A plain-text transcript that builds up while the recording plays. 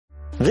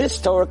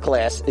This Torah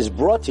class is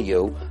brought to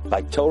you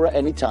by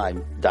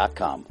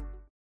TorahAnytime.com.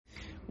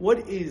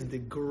 What is the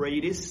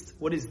greatest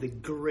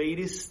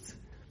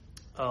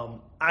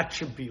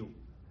attribute,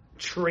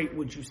 trait,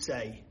 would you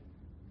say,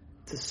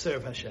 to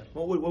serve Hashem?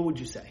 What would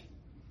you say?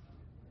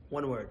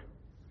 One word.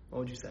 What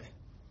would you say?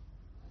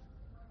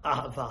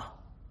 Ahava.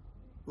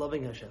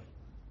 Loving Hashem.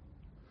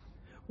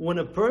 When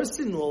a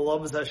person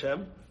loves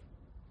Hashem,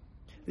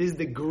 this is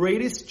the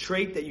greatest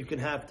trait that you can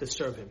have to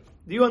serve Him.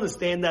 Do you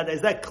understand that?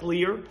 Is that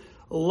clear?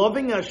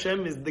 Loving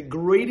Hashem is the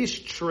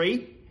greatest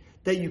trait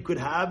that you could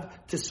have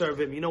to serve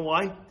Him. You know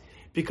why?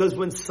 Because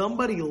when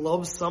somebody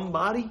loves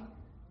somebody,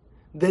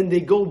 then they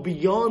go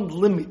beyond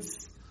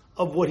limits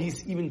of what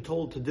He's even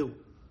told to do.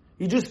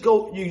 You just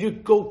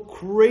go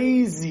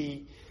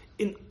crazy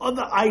in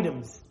other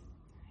items.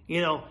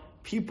 You know,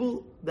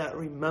 people that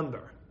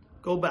remember,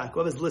 go back,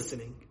 whoever's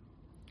listening,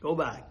 go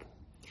back.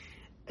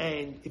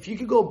 And if you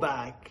could go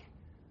back,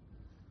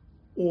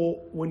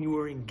 or when you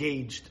were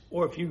engaged,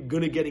 or if you're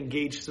going to get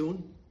engaged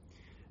soon,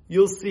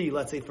 you'll see,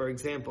 let's say for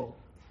example,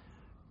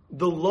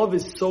 the love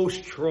is so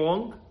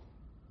strong,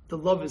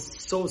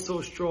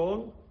 so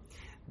strong,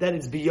 that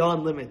it's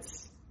beyond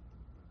limits.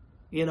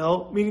 You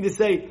know, meaning to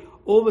say,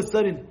 all of a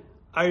sudden,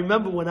 I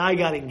remember when I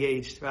got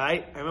engaged,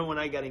 right?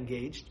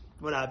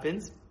 What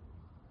happens?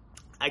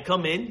 I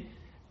come in,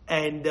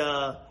 and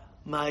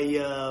the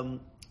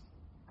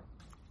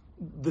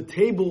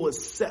table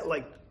was set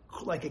like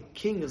a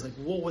king. It was like,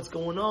 whoa, what's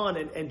going on?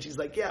 And she's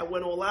like, yeah, I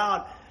went all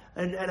out,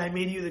 and I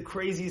made you the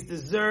craziest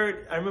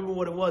dessert. I remember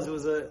what it was. It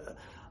was a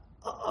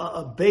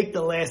baked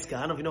Alaska. I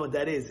don't know if you know what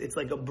that is. It's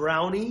like a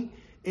brownie,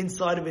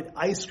 inside of it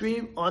ice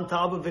cream, on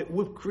top of it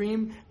whipped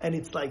cream, and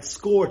it's like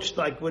scorched,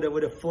 like with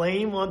a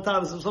flame on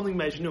top. It's something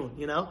Majnun,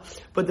 you know?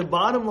 But the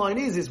bottom line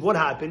is what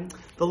happened?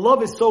 The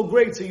love is so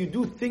great, so you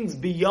do things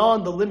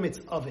beyond the limits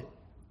of it.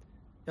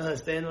 You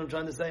understand what I'm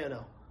trying to say or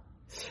no?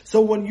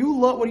 So when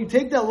you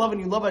take that love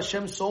and you love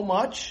Hashem so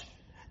much,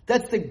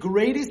 that's the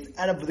greatest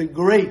out of the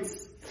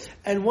greats.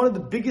 And one of the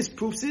biggest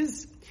proofs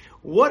is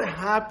what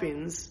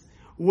happens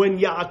when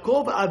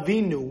Yaakov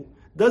Avinu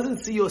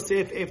doesn't see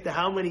Yosef after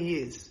how many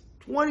years?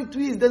 22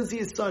 years doesn't see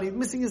his son. He's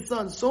missing his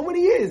son. So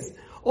many years.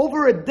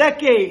 Over a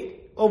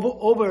decade.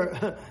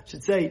 Over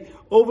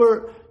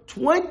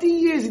 20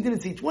 years he didn't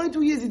see.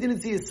 22 years he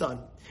didn't see his son.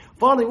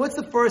 Finally, what's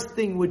the first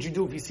thing would you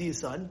do if you see his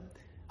son?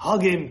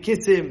 Hug him,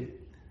 kiss him.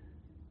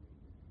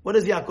 What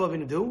does Yaakov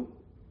Avinu do?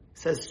 He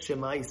says,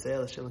 Shema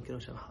Yisrael, Hashem Elokeinu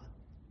Hashem Echad.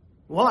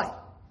 Why? You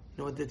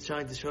know what it's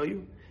trying to show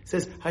you? It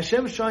says,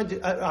 Hashem's trying to,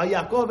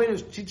 Yaakov Avinu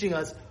is teaching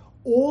us,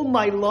 all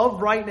my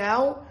love right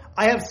now,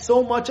 I have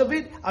so much of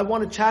it, I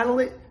want to channel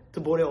it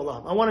to Borei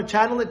Olam. I want to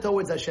channel it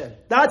towards Hashem.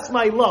 That's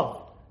my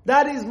love.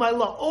 That is my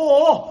love.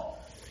 Oh!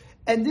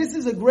 And this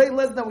is a great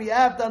lesson that we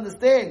have to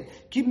understand.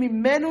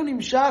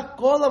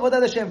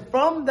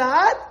 From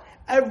that,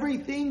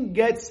 everything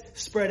gets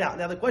spread out.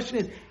 Now the question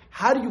is,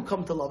 how do you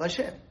come to love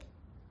Hashem?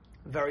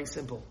 Very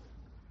simple.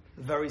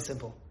 Very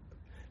simple.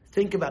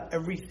 Think about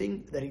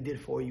everything that He did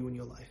for you in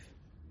your life.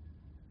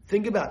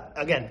 Think about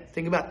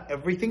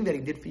everything that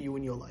He did for you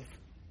in your life.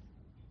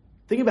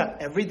 Think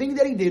about everything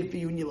that He did for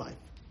you in your life.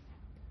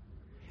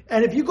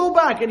 And if you go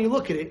back and you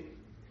look at it,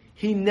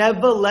 He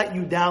never let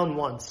you down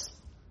once.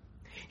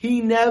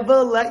 He never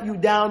let you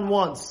down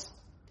once.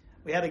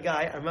 We had a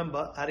guy, I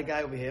remember,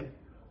 over here.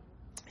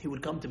 He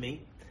would come to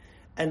me,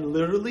 and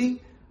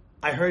literally,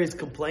 I heard his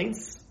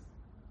complaints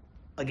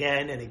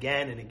again and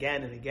again and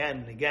again and again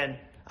and again.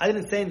 I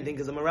didn't say anything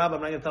because I'm a rabbi.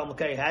 I'm not going to tell him,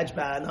 okay, hajj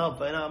bad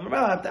enough. You know, I'm a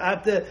rabbi.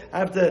 I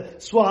have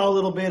to swallow a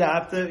little bit. I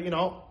have to,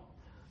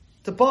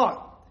 to part.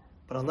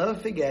 But I'll never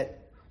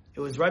forget. It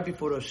was right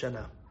before Rosh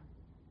Hashanah,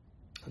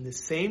 and the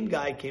same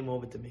guy came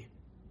over to me.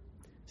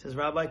 He says,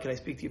 Rabbi, can I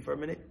speak to you for a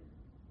minute?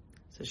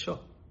 I said, sure.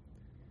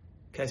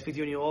 Can I speak to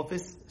you in your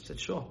office? I said,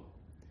 sure.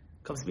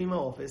 Comes to me in my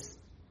office,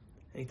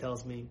 and he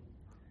tells me,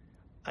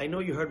 I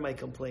know you heard my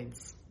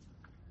complaints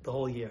the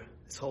whole year,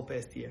 this whole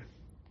past year.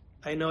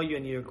 I know you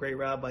and you're a great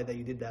rabbi that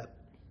you did that.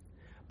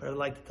 But I'd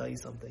like to tell you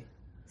something.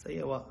 I say,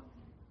 yeah, what?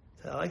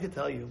 I said, I'd like to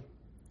tell you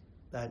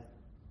that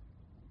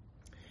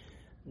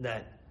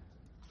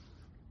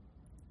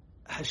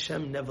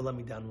Hashem never let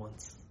me down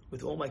once.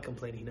 With all my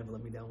complaining, He never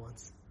let me down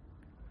once.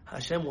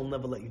 Hashem will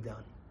never let you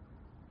down.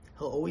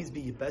 He'll always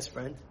be your best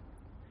friend.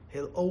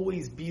 He'll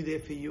always be there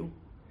for you.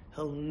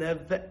 He'll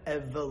never,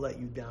 ever let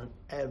you down.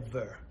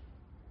 Ever.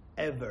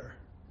 Ever.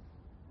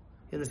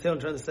 You understand what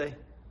I'm trying to say?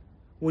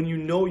 When you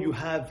know you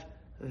have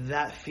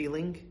that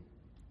feeling,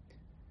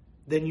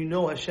 then you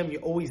know, Hashem,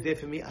 you're always there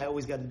for me. I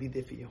always got to be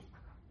there for you.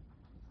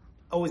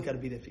 Always got to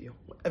be there for you.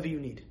 Whatever you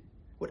need.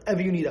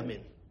 Whatever you need, I'm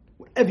in.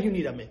 Whatever you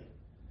need, I'm in.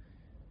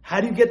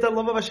 How do you get that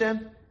love of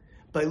Hashem?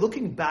 By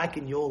looking back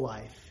in your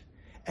life.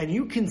 And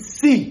you can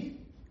see.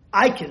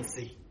 I can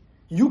see.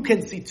 You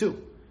can see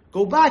too.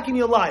 Go back in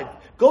your life.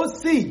 Go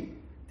see.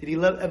 Did He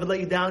ever let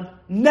you down?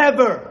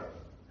 Never.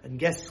 And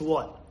guess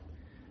what?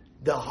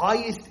 The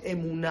highest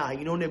emunah,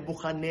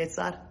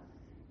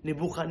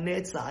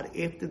 Nebuchadnezzar,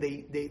 after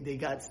they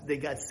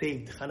got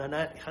saved,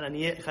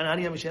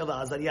 Hananiah, Mishael,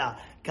 and Azariah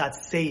got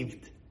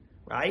saved,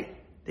 right?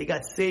 They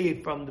got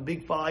saved from the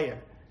big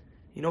fire.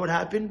 You know what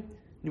happened?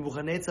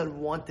 Nebuchadnezzar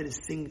wanted to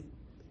sing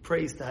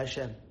praise to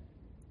Hashem.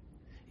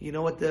 You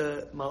know what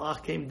the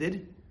Malach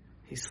did?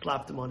 He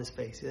slapped him on his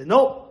face. He said,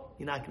 no,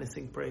 you're not going to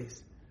sing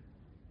praise.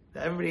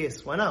 Everybody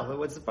is, why not?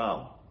 What's the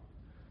problem?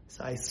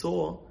 So I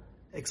saw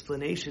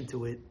explanation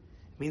to it.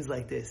 It means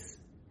like this.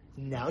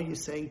 Now you're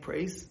saying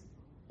praise?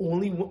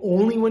 Only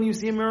when you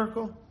see a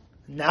miracle?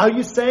 Now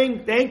you're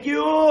saying, thank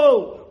you!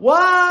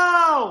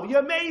 Wow! You're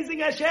amazing,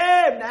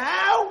 Hashem!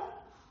 Now?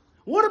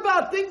 What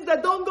about things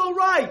that don't go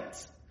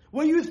right?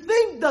 Where you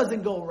think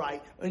doesn't go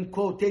right, in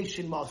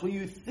quotation marks, where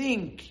you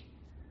think.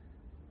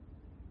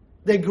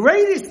 The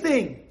greatest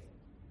thing,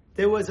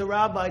 there was a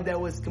rabbi that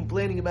was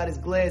complaining about his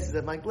glasses.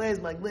 That my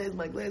glasses.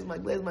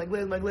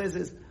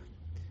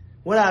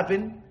 What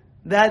happened?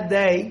 That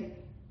day,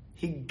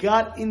 he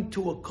got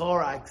into a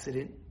car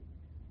accident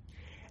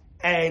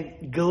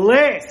and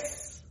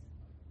glass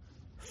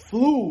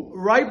flew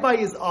right by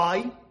his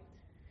eye,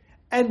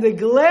 and the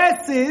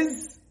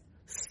glasses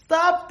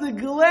stopped the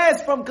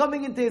glass from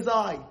coming into his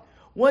eye.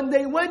 When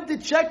they went to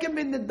check him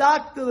in the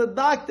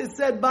doctor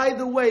said, by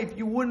the way, if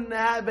you wouldn't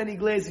have any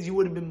glasses, you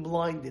would have been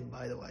blinded,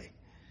 by the way.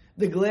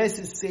 The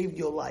glasses saved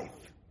your life.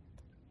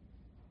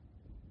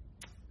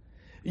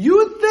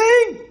 You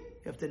think,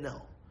 you have to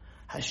know,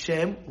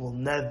 Hashem will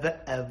never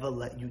ever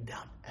let you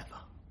down, ever.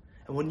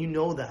 And when you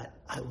know that,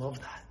 I love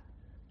that.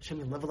 Hashem,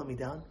 you'll never let me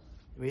down?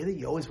 Really?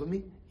 You're always with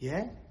me?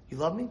 Yeah? You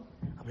love me?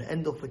 I'm going to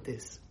end off with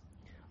this.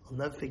 I'll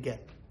never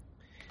forget.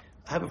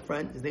 I have a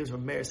friend, his name's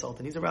Meir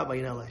Sultan. He's a rabbi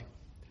in LA.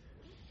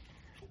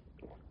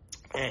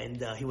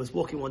 And he was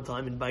walking one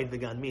time in Beit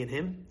Vegan, me and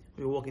him.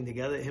 We were walking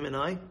together, him and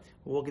I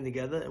were walking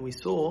together, and we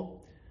saw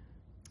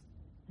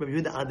Rabbi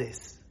Yehuda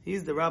Ades.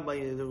 He's the rabbi,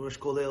 the Rosh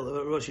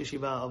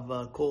Yeshiva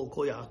of Kol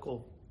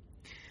Yaakov.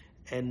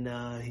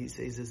 And he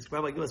says,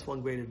 Rabbi, give us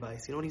one great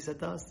advice. You know what he said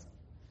to us?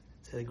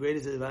 He said, the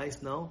greatest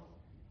advice, know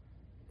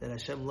that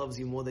Hashem loves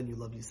you more than you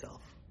love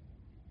yourself.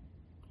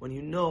 When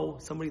you know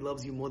somebody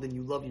loves you more than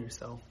you love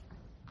yourself,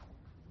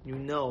 you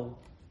know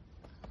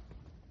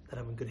that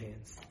I'm in good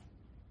hands.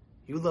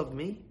 You love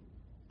me,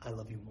 I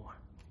love you more.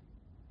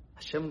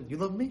 Hashem, you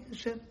love me,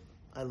 Hashem,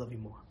 I love you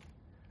more.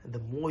 And the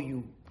more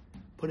you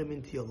put him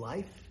into your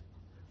life,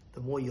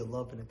 the more your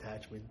love and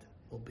attachment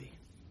will be.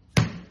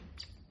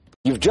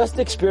 You've just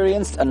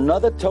experienced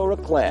another Torah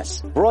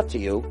class brought to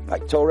you by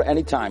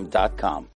TorahAnytime.com.